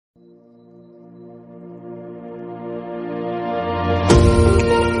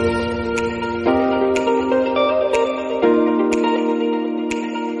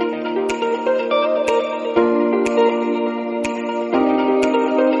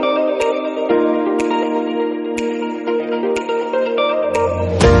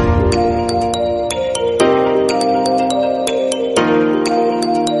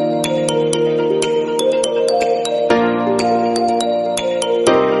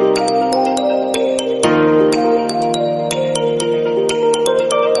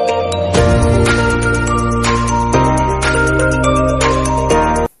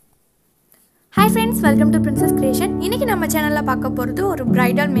பார்க்க போகிறது ஒரு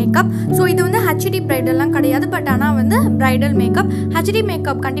பிரைடல் மேக்கப். ஸோ இது வந்து ஹெச்டி பிரைடல்லாம் கிடையாது, பட் ஆனால் வந்து பிரைடல் மேக்கப். ஹெச்டி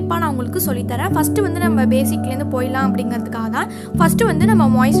மேக்கப் கண்டிப்பாக நான் உங்களுக்கு சொல்லித்தரேன். ஃபஸ்ட்டு வந்து நம்ம பேசிக்லேருந்து போயிடலாம் அப்படிங்கிறதுக்காக தான். ஃபஸ்ட்டு வந்து நம்ம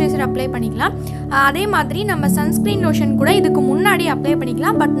மாய்ஸ்சரைசர் அப்ளை பண்ணிக்கலாம். அதே மாதிரி நம்ம சன்ஸ்க்ரீன் லோஷன் கூட இதுக்கு முன்னாடி அப்ளை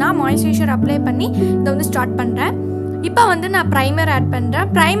பண்ணிக்கலாம், பட் நான் மாய்ஸ்சரைசர் அப்ளை பண்ணி இதை வந்து ஸ்டார்ட் பண்ணுறேன். இப்போ வந்து நான் ப்ரைமர் ஆட் பண்ணுறேன்.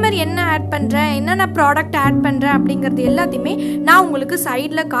 ப்ரைமர் என்ன ஆட் பண்ணுறேன், என்னென்ன ப்ராடக்ட் ஆட் பண்ணுறேன் அப்படிங்கிறது எல்லாத்தையுமே நான் உங்களுக்கு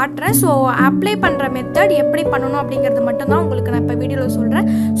சைடில் காட்டுறேன். ஸோ அப்ளை பண்ணுற மெத்தட் எப்படி பண்ணணும் அப்படிங்கிறது மட்டும்தான் உங்களுக்கு நான் இப்போ வீடியோவில் சொல்கிறேன்.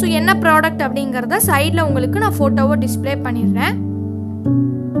 ஸோ என்ன ப்ராடக்ட் அப்படிங்கிறத சைடில் உங்களுக்கு நான் ஃபோட்டோவை டிஸ்பிளே பண்ணிடுறேன்.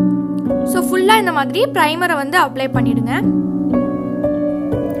 ஸோ ஃபுல்லாக இந்த மாதிரி ப்ரைமரை வந்து அப்ளை பண்ணிவிடுங்க.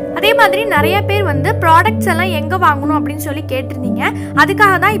 அதே மாதிரி நிறைய பேர் வந்து ப்ராடக்ட்ஸ் எல்லாம் எங்கே வாங்கணும் அப்படின்னு சொல்லி கேட்டிருந்தீங்க.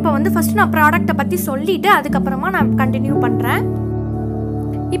 அதுக்காக தான் இப்போ வந்து ஃபஸ்ட்டு நான் ப்ராடக்ட்டை பற்றி சொல்லிவிட்டு அதுக்கப்புறமா நான் கண்டினியூ பண்ணுறேன்.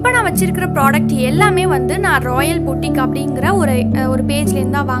 இப்போ நான் வச்சுருக்கிற ப்ராடக்ட் எல்லாமே வந்து நான் ராயல் புட்டிக் அப்படிங்கிற ஒரு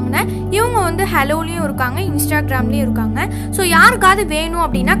பேஜ்லேருந்து தான் வாங்கினேன். இவங்க வந்து ஹலோலையும் இருக்காங்க, இன்ஸ்டாகிராம்லேயும் இருக்காங்க. ஸோ யாருக்காவது வேணும்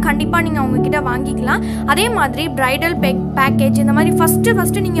அப்படின்னா கண்டிப்பாக நீங்கள் அவங்கக்கிட்ட வாங்கிக்கலாம். அதே மாதிரி பிரைடல் பேக்கேஜ் இந்த மாதிரி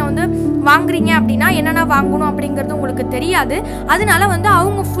ஃபஸ்ட்டு நீங்கள் வந்து வாங்குறீங்க அப்படின்னா என்னென்ன வாங்கணும் அப்படிங்கிறது உங்களுக்கு தெரியாது. அதனால வந்து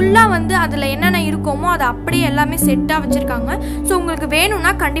அவங்க ஃபுல்லாக வந்து அதில் என்னென்ன இருக்குமோ அதை அப்படியே எல்லாமே செட்டாக வச்சுருக்காங்க. ஸோ உங்களுக்கு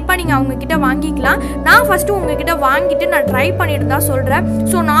வேணும்னா கண்டிப்பாக நீங்கள் அவங்கக்கிட்ட வாங்கிக்கலாம். நான் ஃபஸ்ட்டு உங்ககிட்ட வாங்கிட்டு நான் ட்ரை பண்ணிட்டு தான் சொல்கிறேன்.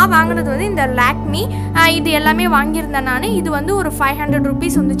 ஸோ நான் வாங்கினது வந்து இந்த லாக்மி, இது எல்லாமே வாங்கியிருந்தேன் நான். இது வந்து ஒரு 500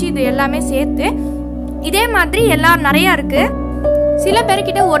 rupees வந்துச்சு, இது எல்லாமே சேர்த்து. இதே மாதிரி எல்லாம் நிறையா இருக்குது. சில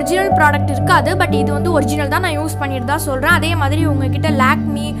பேர்கிட்ட ஒரிஜினல் ப்ராடக்ட் இருக்காது, பட் இது வந்து ஒரிஜினல் தான், நான் யூஸ் பண்ணிட்டு தான் சொல்கிறேன். அதே மாதிரி உங்ககிட்ட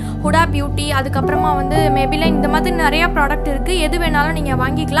லாக்மி, ஹுடா பியூட்டி, அதுக்கப்புறமா வந்து மெபிலைன், இந்த மாதிரி நிறையா ப்ராடக்ட் இருக்குது. எது வேணாலும் நீங்கள்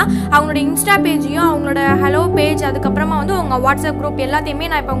வாங்கிக்கலாம். அவங்களோட இன்ஸ்டா பேஜையும் அவங்களோட ஹலோ பேஜ், அதுக்கப்புறமா வந்து உங்கள் வாட்ஸ்அப் குரூப்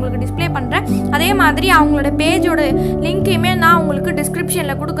எல்லாத்தையுமே நான் இப்போ உங்களுக்கு டிஸ்பிளே பண்ணுறேன். அதே மாதிரி அவங்களோட பேஜோட லிங்க்கையுமே நான் உங்களுக்கு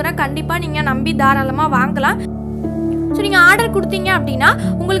டிஸ்கிரிப்ஷனில் கொடுக்குறேன். கண்டிப்பாக நீங்கள் நம்பி தாராளமாக வாங்கலாம். ஸோ நீங்கள் ஆர்டர் கொடுத்தீங்க அப்படின்னா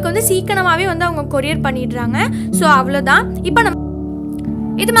உங்களுக்கு வந்து சீக்கிரமாகவே வந்து அவங்க கொரியர் பண்ணிடுறாங்க. ஸோ அவ்வளோதான். இப்போ நம்ம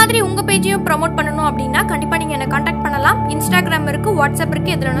இது மாதிரி உங்கள் பேஜையும் ப்ரமோட் பண்ணணும் அப்படின்னா கண்டிப்பாக நீங்கள் என்னை காண்டாக்ட் பண்ணலாம். இன்ஸ்டாகிராம் இருக்குது, வாட்ஸ்அப்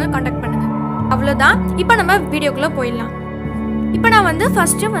இருக்குது, எதில் வேணாலும் காண்டாக்ட் பண்ணுங்கள். அவ்வளோதான். இப்போ நம்ம வீடியோக்குள்ளே போயிடலாம். இப்போ நான் வந்து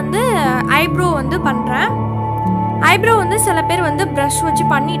ஃபஸ்ட்டு வந்து ஐப்ரோ வந்து பண்ணுறேன். ஐப்ரோ வந்து சில பேர் வந்து ப்ரஷ் வச்சு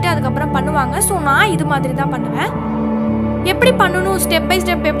பண்ணிவிட்டு அதுக்கப்புறம் பண்ணுவாங்க. ஸோ நான் இது மாதிரி தான் பண்ணுவேன். எப்படி பண்ணணும், ஸ்டெப் பை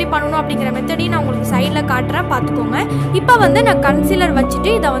ஸ்டெப் எப்படி பண்ணணும் அப்படிங்கிற மெத்தடையும் நான் உங்களுக்கு சைடில் காட்டுறேன், பார்த்துக்கோங்க. இப்போ வந்து நான் கன்சீலர்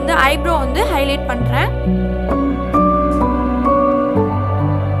வச்சுட்டு இதை வந்து ஐப்ரோ வந்து ஹைலைட் பண்ணுறேன்.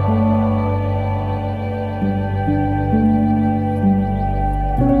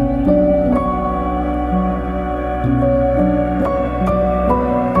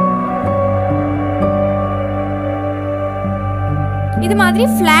 இது மாதிரி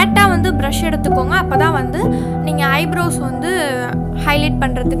ஃப்ளாட்டாக வந்து ப்ரஷ் எடுத்துக்கோங்க. அப்போ தான் வந்து நீங்கள் ஐப்ரோஸ் வந்து ஹைலைட்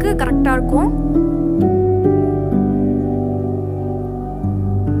பண்ணுறதுக்கு கரெக்டாக இருக்கும்.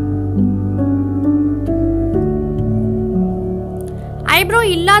 ஐப்ரோ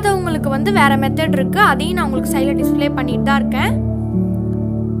இல்லாதவங்களுக்கு வந்து வேறு மெத்தட் இருக்குது, அதையும் நான் உங்களுக்கு சைடில் டிஸ்பிளே பண்ணிட்டு தான் இருக்கேன்.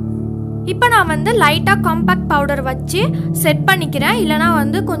 இப்போ நான் வந்து லைட்டாக காம்பேக்ட் பவுடர் வச்சு செட் பண்ணிக்கிறேன், இல்லைனா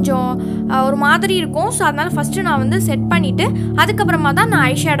வந்து கொஞ்சம் ஒரு மாதிரி இருக்கும். ஸோ அதனால் ஃபஸ்ட்டு நான் வந்து செட் பண்ணிவிட்டு அதுக்கப்புறமா தான் நான்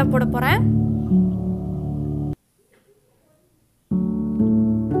ஐஷேடோ போட போகிறேன்.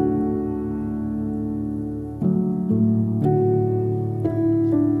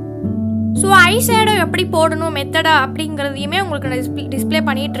 ஸோ ஐஷேடோ எப்படி போடணும் மெத்தடா அப்படிங்கிறதையுமே உங்களுக்கு நான் டிஸ்பிளே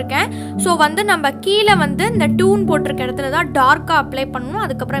பண்ணிகிட்ருக்கேன். ஸோ வந்து நம்ம கீழே வந்து இந்த டூன் போட்டிருக்க இடத்துல தான் டார்க்காக அப்ளை பண்ணணும்,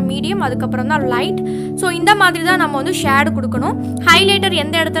 அதுக்கப்புறம் மீடியம், அதுக்கப்புறம் தான் லைட். ஸோ இந்த மாதிரி தான் நம்ம வந்து ஷேடு கொடுக்கணும். ஹைலைட்டர்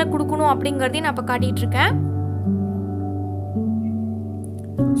எந்த இடத்துல கொடுக்கணும் அப்படிங்கிறதையும் நான் இப்போ காட்டிகிட்ருக்கேன்.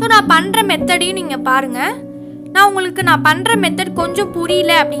 ஸோ நான் பண்ணுற மெத்தடையும் நீங்கள் பாருங்கள். நான் பண்ணுற மெத்தட் கொஞ்சம்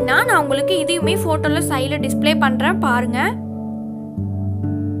புரியல அப்படின்னா நான் உங்களுக்கு இதையுமே ஃபோட்டோவில் சைடில் டிஸ்பிளே பண்ணுறேன், பாருங்கள்.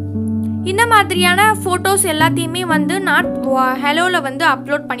 இந்த மாதிரியான ஃபோட்டோஸ் எல்லாத்தையுமே வந்து நான் ஹலோவில் வந்து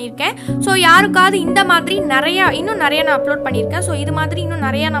அப்லோட் பண்ணியிருக்கேன். ஸோ யாருக்காவது இந்த மாதிரி இன்னும் நிறையா நான் அப்லோட் பண்ணியிருக்கேன். ஸோ இது மாதிரி இன்னும்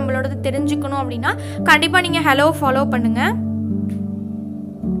நிறையா நம்மளோடது தெரிஞ்சுக்கணும் அப்படின்னா கண்டிப்பாக நீங்கள் ஹலோ ஃபாலோ பண்ணுங்கள்.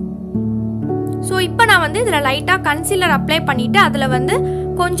 ஸோ இப்போ நான் வந்து இதில் லைட்டாக கன்சீலர் அப்ளை பண்ணிவிட்டு அதில் வந்து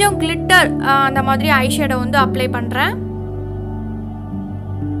கொஞ்சம் கிளிட்டர் அந்த மாதிரி ஐஷேடோ வந்து அப்ளை பண்ணுறேன்.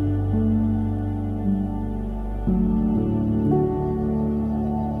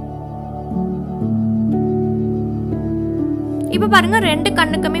 இப்போ பாருங்கள், 2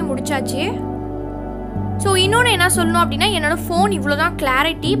 கண்ணுக்குமே முடிச்சாச்சு. ஸோ இன்னொன்று என்ன சொல்லணும் அப்படின்னா, என்னோடய ஃபோன் இவ்வளோ தான்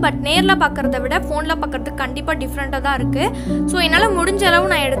கிளாரிட்டி, பட் நேரில் பார்க்குறத விட ஃபோனில் பார்க்குறதுக்கு கண்டிப்பாக டிஃப்ரெண்ட்டாக தான் இருக்குது. ஸோ என்னால் முடிஞ்ச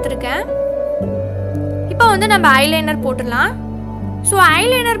அளவு நான் எடுத்திருக்கேன். இப்போ வந்து நம்ம ஐலைனர் போட்டுடலாம். ஸோ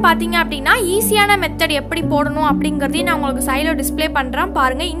ஐலைனர் பார்த்தீங்க அப்படின்னா ஈஸியான மெத்தட் எப்படி போடணும் அப்படிங்கிறதையும் நான் உங்களுக்கு சைடில் டிஸ்பிளே பண்ணுறேன்,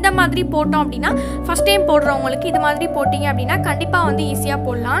 பாருங்கள். இந்த மாதிரி போட்டோம் அப்படின்னா ஃபஸ்ட் டைம் போடுறவங்களுக்கு இது மாதிரி போட்டிங்க அப்படின்னா கண்டிப்பாக வந்து ஈஸியாக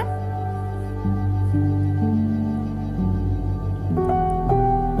போடலாம்.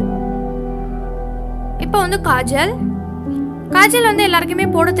 இப்போ வந்து காஜல் வந்து எல்லாருக்குமே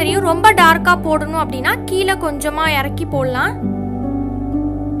போட தெரியும். ரொம்ப டார்க்கா போடணும் அப்படின்னா கீழே கொஞ்சமா இறக்கி போடலாம்.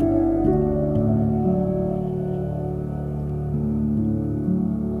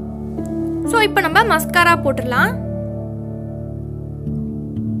 ஸோ இப்போ நம்ம மஸ்காரா போட்டுடலாம்.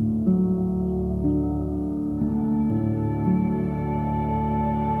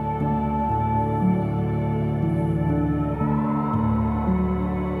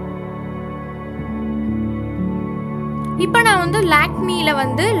 இப்போ நான் வந்து லாக்மியில்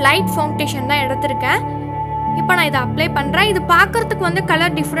வந்து லைட் ஃபவுண்டேஷன் தான் எடுத்திருக்கேன். இப்போ நான் இதை அப்ளை பண்ணுறேன். இது பார்க்குறதுக்கு வந்து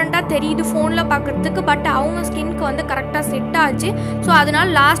கலர் டிஃப்ரெண்ட்டாக தெரியுது ஃபோனில் பார்க்குறதுக்கு. பட் அவங்க ஸ்கின்க்கு வந்து கரெக்டாக செட் ஆச்சு. ஸோ அதனால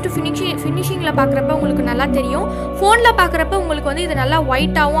லாஸ்ட் ஃபினிஷிங்கில் பார்க்குறப்ப உங்களுக்கு நல்லா தெரியும். ஃபோனில் பார்க்குறப்ப உங்களுக்கு வந்து இது நல்லா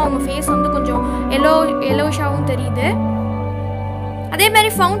ஒயிட்டாகவும் அவங்க ஃபேஸ் வந்து கொஞ்சம் எல்லோஷாகவும் தெரியுது. அதே மாதிரி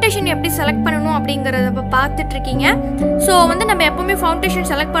ஃபவுண்டேஷன் எப்படி செலக்ட் பண்ணணும் அப்படிங்கிறத பார்த்துட்ருக்கீங்க. ஸோ வந்து நம்ம எப்போவுமே ஃபவுண்டேஷன்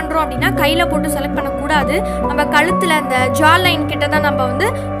செலக்ட் பண்ணுறோம் அப்படின்னா கையில் போட்டு செலக்ட் பண்ணக்கூடாது. நம்ம கழுத்தில் அந்த ஜா லைன் கிட்ட தான் நம்ம வந்து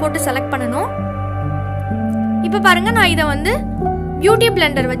போட்டு செலக்ட் பண்ணணும். இப்போ பாருங்கள், நான் இதை வந்து பியூட்டி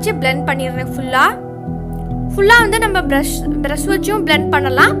பிளெண்டர் வச்சு பிளெண்ட் பண்ணிடுறேன். ஃபுல்லாக வந்து நம்ம ப்ரஷ் வச்சும் பிளெண்ட்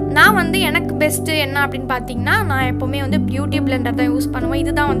பண்ணலாம். நான் வந்து எனக்கு பெஸ்ட்டு என்ன அப்படின்னு பார்த்தீங்கன்னா, நான் எப்போவுமே வந்து பியூட்டி பிளெண்டர் தான் யூஸ் பண்ணுவேன்.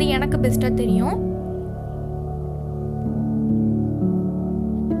 இதுதான் வந்து எனக்கு பெஸ்ட்டாக தெரியும்.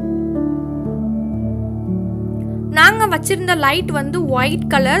 நாங்கள் வச்சுருந்த லைட் வந்து ஒயிட்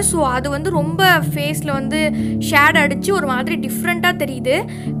கலர். ஸோ அது வந்து ரொம்ப ஃபேஸில் வந்து ஷேட் அடித்து ஒரு மாதிரி டிஃப்ரெண்ட்டாக தெரியுது.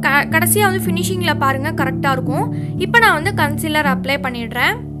 கடைசியாக வந்து ஃபினிஷிங்கில் பாருங்கள் கரெக்டாக இருக்கும். இப்போ நான் வந்து கன்சீலர் அப்ளை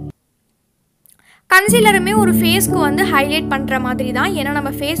பண்ணிடுறேன். கன்சீலருமே ஒரு ஃபேஸ்க்கு வந்து ஹைலைட் பண்ணுற மாதிரி தான். ஏன்னா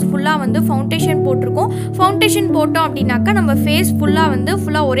நம்ம ஃபேஸ் ஃபுல்லாக வந்து ஃபவுண்டேஷன் போட்டிருக்கோம். ஃபவுண்டேஷன் போட்டோம் அப்படின்னாக்கா நம்ம ஃபேஸ்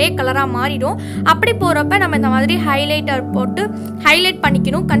ஃபுல்லாக ஒரே கலராக மாறிடும். அப்படி போகிறப்ப நம்ம இந்த மாதிரி ஹைலைட்டர் போட்டு ஹைலைட்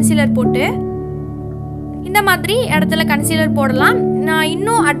பண்ணிக்கணும். கன்சீலர் போட்டு இந்த மாதிரி இடத்துல கன்சீலர் போடலாம். நான்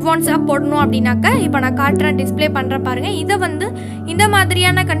இன்னும் அட்வான்ஸாக போடணும் அப்படின்னாக்கா இப்போ நான் காட்டுறேன், டிஸ்பிளே பண்ணுறேன் பாருங்கள். இதை வந்து இந்த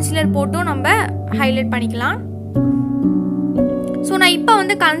மாதிரியான கன்சீலர் போட்டும் நம்ம ஹைலைட் பண்ணிக்கலாம். ஸோ நான் இப்போ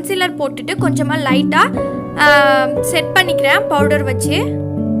வந்து கன்சீலர் போட்டுட்டு கொஞ்சமாக லைட்டாக செட் பண்ணிக்கிறேன் பவுடர் வச்சு.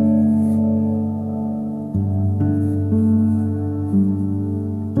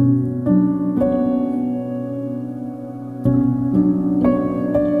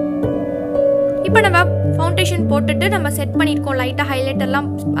 இப்போ நம்ம ஃபவுண்டேஷன் போட்டுட்டு நம்ம செட் பண்ணியிருக்கோம். லைட்டாக ஹைலைட்டர்லாம்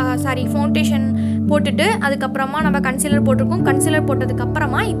ஃபவுண்டேஷன் போட்டுட்டு அதுக்கப்புறமா நம்ம கன்சீலர் போட்டிருக்கோம். கன்சீலர்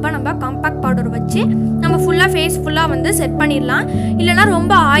போட்டதுக்கப்புறமா இப்போ நம்ம காம்பேக்ட் பவுடர் வச்சு நம்ம ஃபேஸ் ஃபுல்லாக வந்து செட் பண்ணிடலாம். இல்லைனா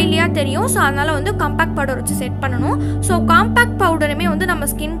ரொம்ப ஆயிலியாக தெரியும். ஸோ அதனால் வந்து காம்பேக்ட் பவுடர் வச்சு செட் பண்ணணும். ஸோ காம்பேக்ட் பவுடருமே வந்து நம்ம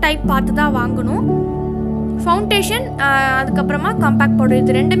ஸ்கின் டைப் பார்த்து தான் வாங்கணும். ஃபவுண்டேஷன் அதுக்கப்புறமா காம்பேக்ட் பவுடர்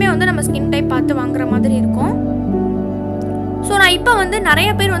இது ரெண்டுமே வந்து நம்ம ஸ்கின் டைப் பார்த்து வாங்குற மாதிரி இருக்கும். ஸோ நான் இப்போ வந்து நிறைய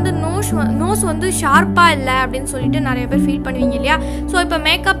பேர் வந்து நோஸ் வந்து ஷார்ப்பாக இல்லை அப்படின்னு சொல்லிட்டு நிறைய பேர் ஃபீல் பண்ணுவீங்க இல்லையா. ஸோ இப்போ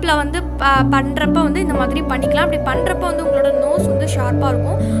மேக்கப்பில் வந்து பண்ணுறப்ப வந்து இந்த மாதிரி பண்ணிக்கலாம். அப்படி பண்ணுறப்ப வந்து உங்களோட நோஸ் வந்து ஷார்ப்பாக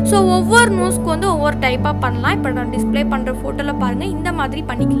இருக்கும். ஸோ ஒவ்வொரு நோஸ்க்கு வந்து ஒவ்வொரு டைப்பாக பண்ணலாம். இப்போ நான் டிஸ்பிளே பண்ணுற ஃபோட்டோவில் பாருங்கள், இந்த மாதிரி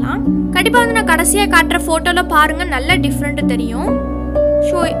பண்ணிக்கலாம். கண்டிப்பாக வந்து நான் கடைசியாக காட்டுற ஃபோட்டோவில் பாருங்கள், நல்ல டிஃப்ரெண்ட்டு தெரியும்.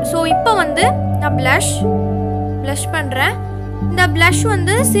 ஸோ இப்போ வந்து நான் ப்ளஷ் பண்ணுறேன். இந்த ப்ளஷ்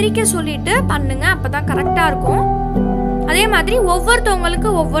வந்து சிரிக்க சொல்லிட்டு பண்ணுங்க, அப்போ தான் கரெக்டாக இருக்கும். அதே மாதிரி ஒவ்வொருத்தவங்களுக்கு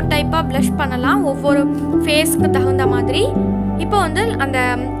ஒவ்வொரு டைப்பாக ப்ளஷ் பண்ணலாம், ஒவ்வொரு ஃபேஸ்க்கு தகுந்த மாதிரி. இப்போ வந்து அந்த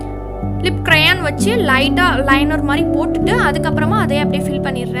லிப் க்ரையான் வச்சு லைட்டாக லைனர் மாதிரி போட்டுட்டு அதுக்கப்புறமா அதை அப்படியே ஃபில்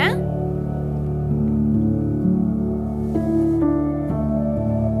பண்ணிடுறேன்.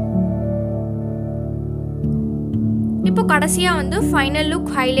 இப்போ கடைசியாக வந்து ஃபைனல் லுக்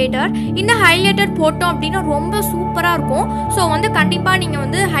ஹைலைட்டர். இந்த ஹைலைட்டர் போட்டோம் அப்படின்னா ரொம்ப சூப்பராக இருக்கும். ஸோ வந்து கண்டிப்பாக நீங்கள்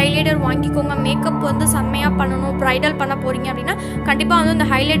வந்து ஹைலைட்டர் வாங்கிக்கோங்க. மேக்கப் வந்து செம்மையாக பண்ணணும், ப்ரைடல் பண்ண போகிறீங்க அப்படின்னா கண்டிப்பாக வந்து இந்த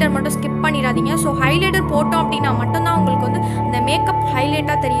ஹைலைட்டர் மட்டும் ஸ்கிப் பண்ணிடாதீங்க. ஸோ ஹைலைட்டர் போட்டோம் அப்படின்னா மட்டும்தான் உங்களுக்கு வந்து இந்த மேக்கப்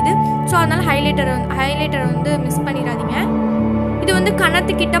ஹைலைட்டாக தெரியுது. ஸோ அதனால் ஹைலைட்டர் வந்து மிஸ் பண்ணிடாதீங்க. இது வந்து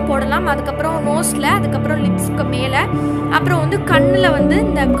கன்னத்துக்கிட்ட போடலாம், அதுக்கப்புறம் நோஸில், அதுக்கப்புறம் லிப்ஸ்க்கு மேலே, அப்புறம் வந்து கண்ணில் வந்து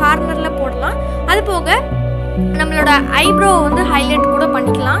இந்த கார்னரில் போடலாம். அது போக நம்மளோட ஐப்ரோ வந்து ஹைலைட் கூட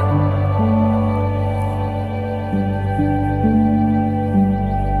பண்ணிக்கலாம்.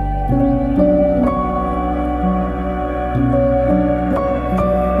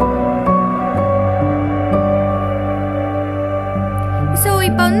 ஸோ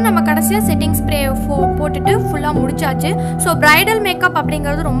இப்போ வந்து நம்ம கடைசியாக செட்டிங் ஸ்ப்ரே போட்டுட்டு ஃபுல்லாக முடிச்சாச்சு. ஸோ ப்ரைடல் மேக்கப்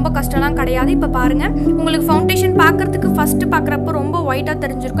அப்படிங்கிறது ரொம்ப கஷ்டம்லாம் கிடையாது. இப்போ பாருங்கள், உங்களுக்கு ஃபவுண்டேஷன் பார்க்குறதுக்கு ஃபஸ்ட்டு பார்க்குறப்போ ரொம்ப ஒயிட்டாக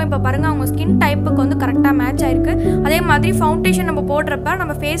தெரிஞ்சிருக்கும். இப்போ பாருங்கள், அவங்க ஸ்கின் டைப்புக்கு வந்து கரெக்டாக மேட்ச் ஆயிருக்கு. அதே மாதிரி ஃபவுண்டேஷன் நம்ம போடுறப்ப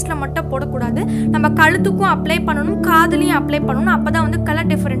நம்ம ஃபேஸில் மட்டும் போடக்கூடாது, நம்ம கழுத்துக்கும் அப்ளை பண்ணணும், காதுலையும் அப்ளை பண்ணணும். அப்போ தான் வந்து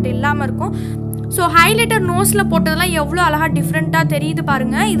கலர் டிஃப்ரெண்ட் இல்லாமல் இருக்கும். ஸோ ஹைலைட்டர் நோஸில் போட்டதெல்லாம் எவ்வளோ அழகாக டிஃப்ரெண்ட்டாக தெரியுது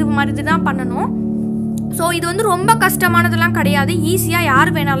பாருங்கள். இது மாதிரி தான் பண்ணணும். ஸோ இது வந்து ரொம்ப கஷ்டமானதெல்லாம் கிடையாது, ஈஸியாக யார்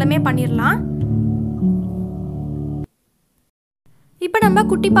வேணாலுமே பண்ணிடலாம். இப்போ நம்ம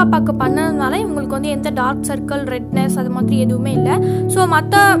குட்டி பாப்பாவுக்கு பண்ணதுனால இவங்களுக்கு வந்து எந்த டார்க் சர்க்கிள் ரெட்னஸ் அது மாதிரி எதுவுமே இல்லை. ஸோ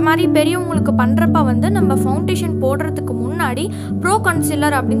மற்ற மாதிரி பெரியவங்களுக்கு பண்ணுறப்ப வந்து நம்ம ஃபவுண்டேஷன் போடுறதுக்கு முன்னாடி ப்ரோ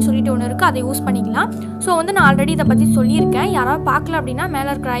கன்சிலர் அப்படின்னு சொல்லிட்டு ஒன்று இருக்குது, அதை யூஸ் பண்ணிக்கலாம். ஸோ வந்து நான் ஆல்ரெடி இதை பற்றி சொல்லியிருக்கேன். யாராவது பார்க்கல அப்படின்னா மேலே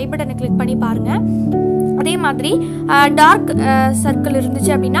இருக்கிற ஐ பட்டனை கிளிக் பண்ணி பாருங்கள். அதே மாதிரி டார்க் சர்க்கிள்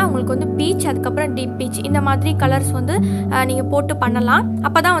இருந்துச்சு அப்படின்னா உங்களுக்கு வந்து பீச், அதுக்கப்புறம் டீப் பீச், இந்த மாதிரி கலர்ஸ் வந்து நீங்கள் போட்டு பண்ணலாம்.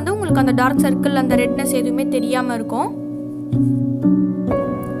 அப்போ தான் வந்து உங்களுக்கு அந்த டார்க் சர்க்கிள் அந்த ரெட்னஸ் எதுவுமே தெரியாமல் இருக்கும்.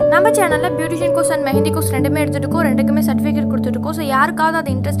 நம்ம சேனலில் beautician course and mehndi course ரெண்டுமே எடுத்துகிட்டு ரெண்டுக்குமே சர்டிஃபிகேட் கொடுத்துருக்கோம். ஸோ யாருக்காவது அது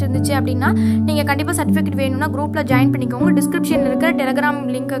இன்ட்ரெஸ்ட் இருந்துச்சு அப்படின்னா நீங்கள் கண்டிப்பாக சர்டிஃபிகேட் வேணும்னா குரூப்பில் ஜாயின் பண்ணிக்கோங்க. டிஸ்கிரிப்ஷனில் இருக்கிற டெலகிராம்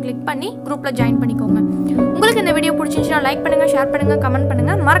லிங்க்கை கிளிக் பண்ணி குரூப்பில் ஜாயின் பண்ணிக்கோங்க. உங்களுக்கு இந்த வீடியோ பிடிச்சிருந்துச்சுன்னா லைக் பண்ணுங்கள், ஷேர் பண்ணுங்கள், கமெண்ட்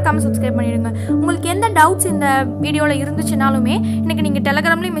பண்ணுங்கள், மறக்காமல் சப்ஸ்கிரைப் பண்ணிடுங்க. உங்களுக்கு எந்த டவுட்ஸ் இந்த வீடியோவில் இருந்துச்சுனாலுமே எனக்கு நீங்கள்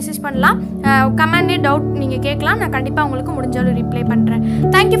டெலகிராம்லேயும் மெசேஜ் பண்ணலாம், கமெண்ட்லேயே டவுட் நீங்கள் கேட்கலாம். நான் கண்டிப்பாக உங்களுக்கு முடிஞ்சாலும் ரிப்ளை பண்ணுறேன்.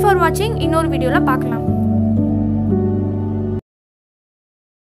 தேங்க்யூ ஃபார் வாட்சிங். இன்னொரு வீடியோவில் பார்க்கலாம்.